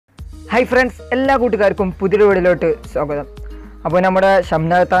Hi friends, എല്ലാ കൂട്ടുകാർക്കും പുതിയൊരു വീഡിയോയിലോട്ട് സ്വാഗതം. അപ്പോൾ നമ്മുടെ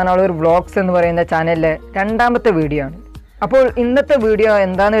ഷംനാത്താനുള്ള വ്ളോഗ്സ് എന്ന് പറയുന്ന ചാനലിലെ രണ്ടാമത്തെ വീഡിയോ ആണ്. അപ്പോൾ ഇന്നത്തെ വീഡിയോ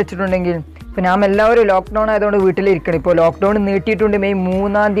എന്താണെന്ന് വെച്ചിട്ടുണ്ടെങ്കിൽ ഇപ്പോൾ നാം എല്ലാവരും ലോക്ക്ഡൗൺ ആയതുകൊണ്ട് വീട്ടിലിരിക്കണം. ഇപ്പോൾ ലോക്ക്ഡൗൺ നീട്ടിയിട്ടുണ്ട്. മെയ്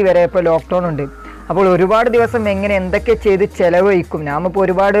 3 വരെ ഇപ്പോൾ ലോക്ക്ഡൗൺ ഉണ്ട്. അപ്പോൾ ഒരുപാട് ദിവസം എങ്ങനെ എന്തൊക്കെ ചെയ്ത് ചിലവഴിക്കും. നാം ഇപ്പോൾ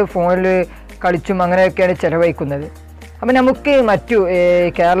ഒരുപാട് ഫോണിൽ കളിച്ചും അങ്ങനെയൊക്കെയാണ് ചിലവഴിക്കുന്നത്. അപ്പോൾ നമുക്ക് മറ്റു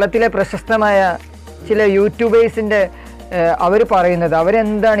കേരളത്തിലെ പ്രശസ്തമായ ചില യൂട്യൂബേഴ്സിൻ്റെ അവർ പറയുന്നത്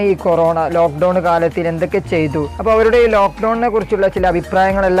അവരെന്താണ് ഈ കൊറോണ ലോക്ക്ഡൗൺ കാലത്തിൽ എന്തൊക്കെ ചെയ്തു, അപ്പോൾ അവരുടെ ഈ ലോക്ക്ഡൗണിനെ കുറിച്ചുള്ള ചില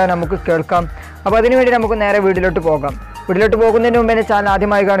അഭിപ്രായങ്ങളെല്ലാം നമുക്ക് കേൾക്കാം. അപ്പോൾ അതിനുവേണ്ടി നമുക്ക് നേരെ വീഡിയോയിലോട്ട് പോകാം. വീഡിയോയിലോട്ട് പോകുന്നതിന് മുമ്പ് എൻ്റെ ചാനൽ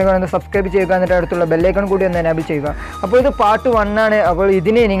ആദ്യമായി കാണുകയാണെന്ന് സബ്സ്ക്രൈബ് ചെയ്യുക, എന്നിട്ട് അടുത്തുള്ള ബെല്ലൈക്കൺ കൂടി ഒന്ന് എനേബിൾ ചെയ്യുക. അപ്പോൾ ഇത് പാർട്ട് 1 ആണ്. അപ്പോൾ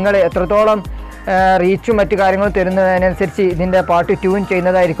ഇതിന് നിങ്ങൾ എത്രത്തോളം റീച്ചും മറ്റു കാര്യങ്ങളും തരുന്നതിനനുസരിച്ച് ഇതിൻ്റെ പാർട്ട് 2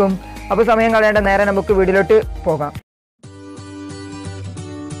 ചെയ്യുന്നതായിരിക്കും. അപ്പോൾ സമയം കളയേണ്ട, നേരെ നമുക്ക് വീഡിയോയിലോട്ട് പോകാം.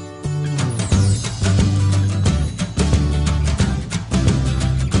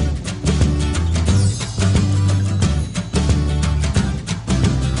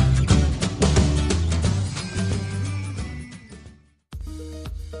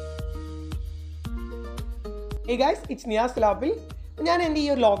 Hey guys, it's thalappil. ഞാൻ എൻ്റെ ഈ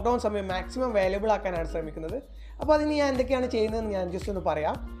ഒരു ലോക്ക്ഡൗൺ സമയം മാക്സിമം അവൈലബിൾ ആക്കാനാണ് ശ്രമിക്കുന്നത്. അപ്പോൾ അതിന് ഞാൻ എന്തൊക്കെയാണ് ചെയ്യുന്നതെന്ന് ഞാൻ ജസ്റ്റ് ഒന്ന്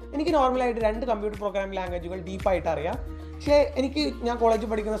പറയാം. എനിക്ക് നോർമലായിട്ട് 2 കമ്പ്യൂട്ടർ പ്രോഗ്രാമിംഗ് ലാംഗ്വേജുകൾ ഡീപ്പായിട്ട് അറിയാം. പക്ഷേ ഞാൻ കോളേജിൽ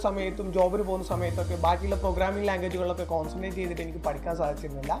പഠിക്കുന്ന സമയത്തും ജോബിന് പോകുന്ന സമയത്തൊക്കെ ബാക്കിയുള്ള പ്രോഗ്രാമിംഗ് ലാംഗ്വേജുകളൊക്കെ കോൺസെൻട്രേറ്റ് ചെയ്തിട്ട് എനിക്ക് പഠിക്കാൻ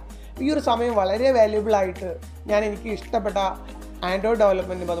സാധിച്ചിരുന്നില്ല. ഈ ഒരു സമയം വളരെ വാല്യുബിൾ ആയിട്ട് എനിക്ക് ഇഷ്ടപ്പെട്ട ആൻഡ്രോയിഡ്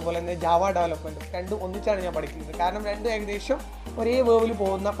ഡെവലപ്മെൻറ്റും അതുപോലെ തന്നെ ജാവ ഡെവലപ്മെൻറ്റും രണ്ടും ഒന്നിച്ചാണ് ഞാൻ പഠിക്കുന്നത്. കാരണം രണ്ടും ഏകദേശം ഒരേ വേവിൽ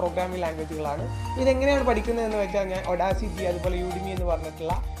പോകുന്ന പ്രോഗ്രാമിംഗ് ലാംഗ്വേജുകളാണ്. ഇതെങ്ങനെയാണ് പഠിക്കുന്നതെന്ന് വെച്ചാൽ ഞാൻ ഒഡാസിറ്റി അതുപോലെ യൂഡിമി എന്ന്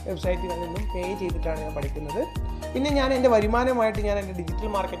പറഞ്ഞിട്ടുള്ള വെബ്സൈറ്റുകളിൽ നിന്നും പേ ചെയ്തിട്ടാണ് ഞാൻ പഠിക്കുന്നത്. പിന്നെ ഞാൻ എൻ്റെ വരുമാനമായിട്ട് ഞാൻ എൻ്റെ ഡിജിറ്റൽ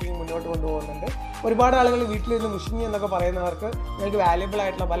മാർക്കറ്റിംഗ് മുന്നോട്ട് കൊണ്ടുപോകുന്നുണ്ട്. ഒരുപാട് ആളുകൾ വീട്ടിലിരുന്ന് മുഷിഞ്ഞി എന്നൊക്കെ പറയുന്നവർക്ക് നിങ്ങൾക്ക് വാല്യുബിൾ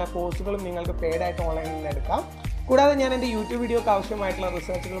ആയിട്ടുള്ള പല കോഴ്സുകളും നിങ്ങൾക്ക് പെയ്ഡായിട്ട് ഓൺലൈനിൽ നിന്ന് എടുക്കാം. കൂടാതെ ഞാൻ എൻ്റെ യൂട്യൂബ് വീഡിയോക്ക് ആവശ്യമായിട്ടുള്ള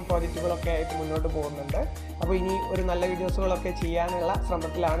റിസർച്ചുകളും പ്രോജക്റ്റുകളൊക്കെ ആയിട്ട് മുന്നോട്ട് പോകുന്നുണ്ട്. അപ്പോൾ ഇനി ഒരു നല്ല വീഡിയോസുകളൊക്കെ ചെയ്യാനുള്ള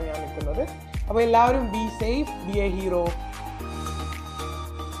ശ്രമത്തിലാണ് ഞാൻ നിൽക്കുന്നത്. അപ്പോൾ എല്ലാവരും be safe, B A hero.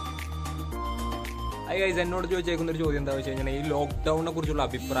 എന്നോട് ചോദിച്ചേക്കുന്ന ഒരു ചോദ്യം എന്താ വെച്ച് കഴിഞ്ഞാൽ ഈ ലോക്ക്ഡൌണിനെ കുറിച്ചുള്ള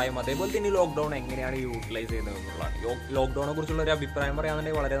അഭിപ്രായം, അതേപോലെ തന്നെ ഈ ലോക്ക്ഡൌൺ എങ്ങനെയാണ് യൂട്ടിലൈസ് ചെയ്യുന്നത് എന്നുള്ളതാണ്. ലോക്ക്ഡൌണിനെ കുറിച്ചുള്ള ഒരു അഭിപ്രായം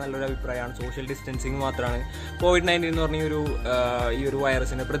പറയാന്നുണ്ടെങ്കിൽ വളരെ നല്ലൊരു അഭിപ്രായമാണ്. സോഷ്യൽ ഡിസ്റ്റൻസിങ് മാത്രമാണ് COVID-19 എന്ന് പറഞ്ഞ ഈ ഒരു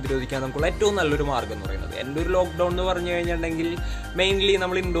വൈറസിനെ പ്രതിരോധിക്കാൻ നമുക്കുള്ള ഏറ്റവും നല്ലൊരു മാർഗ്ഗം എന്ന് പറയുന്നത്. എൻ്റെ ഒരു ലോക്ക്ഡൌൺ എന്ന് പറഞ്ഞു കഴിഞ്ഞിട്ടുണ്ടെങ്കിൽ മെയിൻലി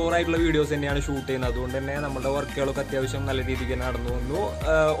നമ്മൾ ഇൻഡോർ ആയിട്ടുള്ള വീഡിയോസ് തന്നെയാണ് ഷൂട്ട് ചെയ്യുന്നത്. അതുകൊണ്ട് തന്നെ നമ്മുടെ വർക്കുകളൊക്കെ അത്യാവശ്യം നല്ല രീതിക്ക് തന്നെ നടന്നു വന്നു.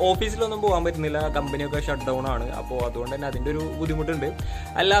 ഓഫീസിലൊന്നും പോകാൻ പറ്റുന്നില്ല, കമ്പനിയൊക്കെ ഷട്ട് ഡൗൺ ആണ്. അപ്പോൾ അതുകൊണ്ട് തന്നെ അതിൻ്റെ ഒരു ബുദ്ധിമുട്ടുണ്ട്.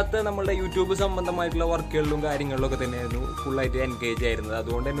 അല്ലാത്ത നമ്മളുടെ യൂട്യൂബ് സംബന്ധമായിട്ടുള്ള വർക്കുകളിലും കാര്യങ്ങളിലൊക്കെ തന്നെയായിരുന്നു ഫുള്ളായിട്ട് എൻഗേജ് ആയിരുന്നത്.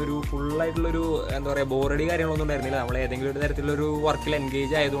 അതുകൊണ്ട് തന്നെ ഒരു ഫുള്ളായിട്ടുള്ളൊരു എന്താ പറയുക ബോറടി കാര്യങ്ങളൊന്നും ഉണ്ടായിരുന്നില്ല. നമ്മൾ ഏതെങ്കിലും ഒരു തരത്തിലൊരു വർക്കിൽ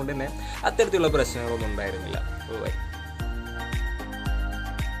എൻഗേജ് ആയതുകൊണ്ട് തന്നെ അത്തരത്തിലുള്ള പ്രശ്നങ്ങളൊന്നും ഉണ്ടായിരുന്നില്ല.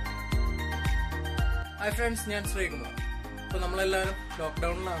 ഹായ് ഫ്രണ്ട്സ്, ഞാൻ ശ്രീ കുമാർ. ഇപ്പോൾ നമ്മളെല്ലാവരും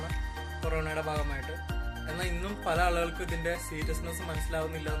ലോക്ക്ഡൗണിലാണ് കൊറോണയുടെ ഭാഗമായിട്ട്. എന്നാൽ ഇന്നും പല ആളുകൾക്കും ഇതിൻ്റെ സീരിയസ്നെസ്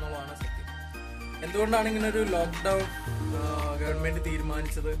മനസ്സിലാവുന്നില്ല എന്നുള്ളതാണ് സത്യം. എന്തുകൊണ്ടാണ് ഇങ്ങനെ ഒരു ലോക്ക്ഡൗൺ ഗവൺമെന്റ്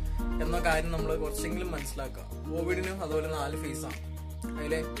തീരുമാനിച്ചത് എന്ന കാര്യം നമ്മൾ കുറച്ചെങ്കിലും മനസ്സിലാക്കുക. കോവിഡിനും അതുപോലെ 4 ഫേസാണ്.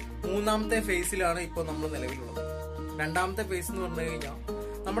 അതിലെ 3ാമത്തെ ഫേസിലാണ് ഇപ്പോൾ നമ്മൾ നിലവിലുള്ളത്. 2ാമത്തെ ഫേസ് എന്ന് പറഞ്ഞു കഴിഞ്ഞാൽ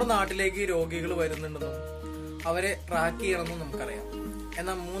നമ്മുടെ നാട്ടിലേക്ക് രോഗികൾ വരുന്നുണ്ടെന്നും അവരെ ട്രാക്ക് ചെയ്യണമെന്നും നമുക്കറിയാം.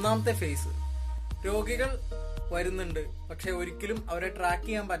 എന്നാൽ 3ാമത്തെ ഫേസ് രോഗികൾ വരുന്നുണ്ട്, പക്ഷെ ഒരിക്കലും അവരെ ട്രാക്ക്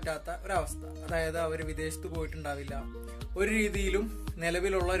ചെയ്യാൻ പറ്റാത്ത ഒരവസ്ഥ. അതായത് അവർ വിദേശത്ത് പോയിട്ടുണ്ടാവില്ല, ഒരു രീതിയിലും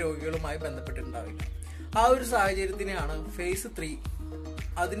നിലവിലുള്ള രോഗികളുമായി ബന്ധപ്പെട്ടിട്ടുണ്ടാവില്ല. ആ ഒരു സാഹചര്യത്തിനെയാണ് ഫേസ് 3.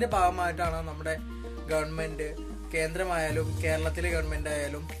 അതിന്റെ ഭാഗമായിട്ടാണ് നമ്മുടെ ഗവൺമെന്റ്, കേന്ദ്രമായാലും കേരളത്തിലെ ഗവൺമെന്റ്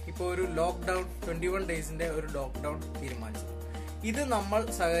ആയാലും ഇപ്പോൾ ഒരു ലോക്ക്ഡൌൺ 21 ഡേയ്സിന്റെ ഒരു ലോക്ക്ഡൌൺ തീരുമാനിച്ചത്. ഇത് നമ്മൾ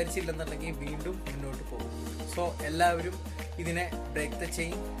സഹകരിച്ചില്ലെന്നുണ്ടെങ്കിൽ വീണ്ടും മുന്നോട്ട് പോകും. സോ എല്ലാവരും ഇതിനെ ബ്രേക്ക് ദ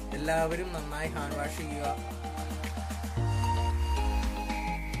ചെയിൻ. എല്ലാവരും നന്നായി ഹാൻഡ് വാഷ് ചെയ്യുക.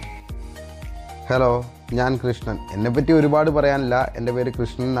 ഹലോ, ഞാൻ കൃഷ്ണൻ. എന്നെപ്പറ്റി ഒരുപാട് പറയാനില്ല. എൻ്റെ പേര്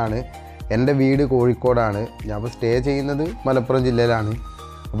കൃഷ്ണൻ എന്നാണ്. എൻ്റെ വീട് കോഴിക്കോടാണ്. ഞാൻ ഇപ്പോൾ സ്റ്റേ ചെയ്യുന്നത് മലപ്പുറം ജില്ലയിലാണ്.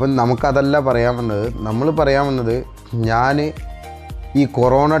 അപ്പം നമുക്കതല്ല പറയാൻ വന്നത്. നമ്മൾ പറയാൻ വന്നത് ഞാൻ ഈ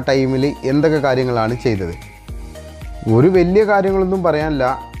കൊറോണ ടൈമിൽ എന്തൊക്കെ കാര്യങ്ങളാണ് ചെയ്തത്. ഒരു വലിയ കാര്യങ്ങളൊന്നും പറയാനില്ല.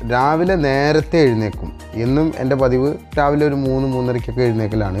 രാവിലെ നേരത്തെ എഴുന്നേക്കും. എന്നും എൻ്റെ പതിവ് രാവിലെ ഒരു 3-3:30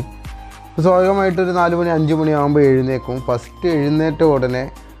 എഴുന്നേക്കലാണ്. സ്വാഭാവികമായിട്ടൊരു 4 മണി 5 മണി ആകുമ്പോൾ എഴുന്നേക്കും. ഫസ്റ്റ് എഴുന്നേറ്റ ഉടനെ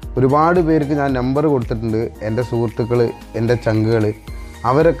ഒരുപാട് പേർക്ക് ഞാൻ നമ്പർ കൊടുത്തിട്ടുണ്ട്. എൻ്റെ സുഹൃത്തുക്കൾ, എൻ്റെ ചങ്കുകൾ,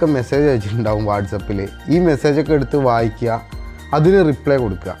 അവരൊക്കെ മെസ്സേജ് അയച്ചിട്ടുണ്ടാവും വാട്സപ്പിൽ. ഈ മെസ്സേജൊക്കെ എടുത്ത് വായിക്കുക, അതിന് റിപ്ലൈ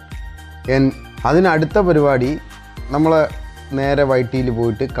കൊടുക്കുക. അതിനടുത്ത പരിപാടി നമ്മൾ നേരെ വൈറ്റിയിൽ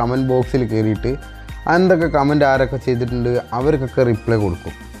പോയിട്ട് കമൻറ്റ് ബോക്സിൽ കയറിയിട്ട് എന്തൊക്കെ കമൻറ്റ് ആരൊക്കെ ചെയ്തിട്ടുണ്ട് അവർക്കൊക്കെ റിപ്ലൈ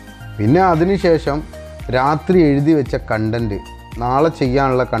കൊടുക്കും. പിന്നെ അതിനുശേഷം രാത്രി എഴുതി വെച്ച കണ്ടൻറ്റ്, നാളെ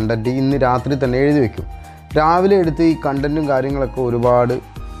ചെയ്യാനുള്ള കണ്ടൻറ്റ് ഇന്ന് രാത്രി തന്നെ എഴുതി വയ്ക്കും. രാവിലെ എടുത്ത് ഈ കണ്ടൻറ്റും കാര്യങ്ങളൊക്കെ ഒരുപാട്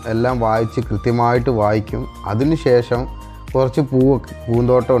എല്ലാം വായിച്ച് കൃത്യമായിട്ട് വായിക്കും. അതിനുശേഷം കുറച്ച്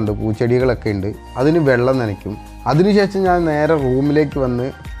പൂന്തോട്ടമുണ്ട്, പൂച്ചെടികളൊക്കെ ഉണ്ട്, അതിന് വെള്ളം നനയ്ക്കും. അതിനുശേഷം ഞാൻ നേരെ റൂമിലേക്ക് വന്ന്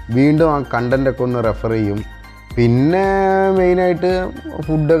വീണ്ടും ആ കണ്ടൻറ്റൊക്കെ ഒന്ന് റെഫർ ചെയ്യും. പിന്നെ മെയിനായിട്ട്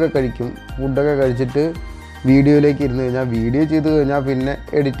ഫുഡൊക്കെ കഴിക്കും. ഫുഡൊക്കെ കഴിച്ചിട്ട് വീഡിയോയിലേക്ക് ഇരുന്ന് കഴിഞ്ഞാൽ വീഡിയോ ചെയ്ത് കഴിഞ്ഞാൽ പിന്നെ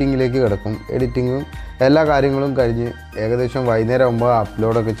എഡിറ്റിങ്ങിലേക്ക് കിടക്കും. എഡിറ്റിങ്ങും എല്ലാ കാര്യങ്ങളും കഴിഞ്ഞ് ഏകദേശം വൈകുന്നേരം ആകുമ്പോൾ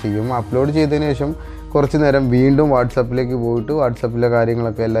അപ്ലോഡൊക്കെ ചെയ്യും. അപ്ലോഡ് ചെയ്തതിന് ശേഷം കുറച്ച് നേരം വീണ്ടും വാട്സപ്പിലേക്ക് പോയിട്ട് വാട്സപ്പിലെ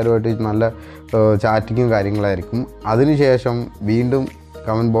കാര്യങ്ങളൊക്കെ എല്ലാവരുമായിട്ട് നല്ല ചാറ്റിങ്ങും കാര്യങ്ങളായിരിക്കും. അതിനുശേഷം വീണ്ടും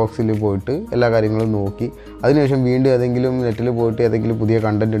കമൻറ്റ് ബോക്സിൽ പോയിട്ട് എല്ലാ കാര്യങ്ങളും നോക്കി അതിനുശേഷം വീണ്ടും ഏതെങ്കിലും നെറ്റിൽ പോയിട്ട് ഏതെങ്കിലും പുതിയ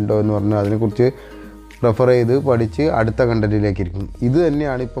കണ്ടൻറ്റ് ഉണ്ടോ എന്ന് പറഞ്ഞ് അതിനെക്കുറിച്ച് റെഫർ ചെയ്ത് പഠിച്ച് അടുത്ത കണ്ടൻറ്റിലേക്ക് ഇരിക്കും. ഇത്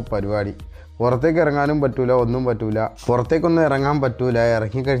തന്നെയാണ് ഇപ്പോൾ പരിപാടി. പുറത്തേക്ക് ഇറങ്ങാനും പറ്റൂല, ഒന്നും പറ്റൂല. പുറത്തേക്കൊന്നും ഇറങ്ങാൻ പറ്റൂല.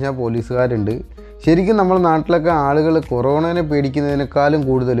 ഇറങ്ങിക്കഴിഞ്ഞാൽ പോലീസുകാരുണ്ട്. ശരിക്കും നമ്മുടെ നാട്ടിലൊക്കെ ആളുകൾ കൊറോണനെ പേടിക്കുന്നതിനേക്കാളും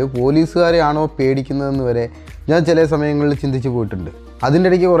കൂടുതൽ പോലീസുകാരെയാണോ പേടിക്കുന്നതെന്ന് വരെ ഞാൻ ചില സമയങ്ങളിൽ ചിന്തിച്ച് പോയിട്ടുണ്ട്. അതിൻ്റെ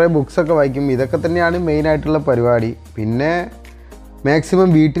ഇടയ്ക്ക് കുറേ ബുക്സൊക്കെ വായിക്കും. ഇതൊക്കെ തന്നെയാണ് മെയിനായിട്ടുള്ള പരിപാടി. പിന്നെ മാക്സിമം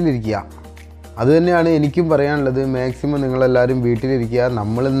വീട്ടിലിരിക്കുക, അതുതന്നെയാണ് എനിക്കും പറയാനുള്ളത്. മാക്സിമം നിങ്ങളെല്ലാവരും വീട്ടിലിരിക്കുക.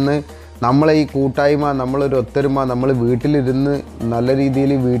 നമ്മളെ ഈ കൂട്ടായ്മ, നമ്മളൊരു ഒത്തൊരുമ, നമ്മൾ വീട്ടിലിരുന്ന് നല്ല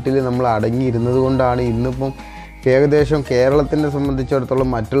രീതിയിൽ വീട്ടിൽ നമ്മൾ അടങ്ങിയിരുന്നത് കൊണ്ടാണ് ഇന്നിപ്പം ഏകദേശം കേരളത്തിനെ സംബന്ധിച്ചിടത്തോളം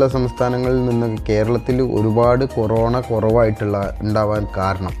മറ്റുള്ള സംസ്ഥാനങ്ങളിൽ നിന്നൊക്കെ കേരളത്തിൽ ഒരുപാട് കൊറോണ ഉണ്ടാവാൻ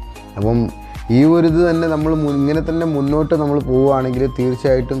കാരണം. അപ്പം ഈ ഒരു ഇത് തന്നെ നമ്മൾ ഇങ്ങനെ തന്നെ മുന്നോട്ട് നമ്മൾ പോവുകയാണെങ്കിൽ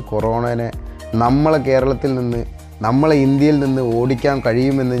തീർച്ചയായിട്ടും കൊറോണനെ നമ്മളെ കേരളത്തിൽ നിന്ന്, നമ്മളെ ഇന്ത്യയിൽ നിന്ന് ഓടിക്കാൻ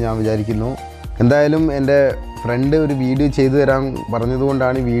കഴിയുമെന്ന് ഞാൻ വിചാരിക്കുന്നു. എന്തായാലും എൻ്റെ ഫ്രണ്ട് ഒരു വീഡിയോ ചെയ്തു തരാൻ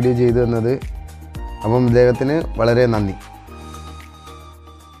പറഞ്ഞതുകൊണ്ടാണ് വീഡിയോ ചെയ്തു തന്നത്. അപ്പം ഇദ്ദേഹത്തിന് വളരെ നന്ദി.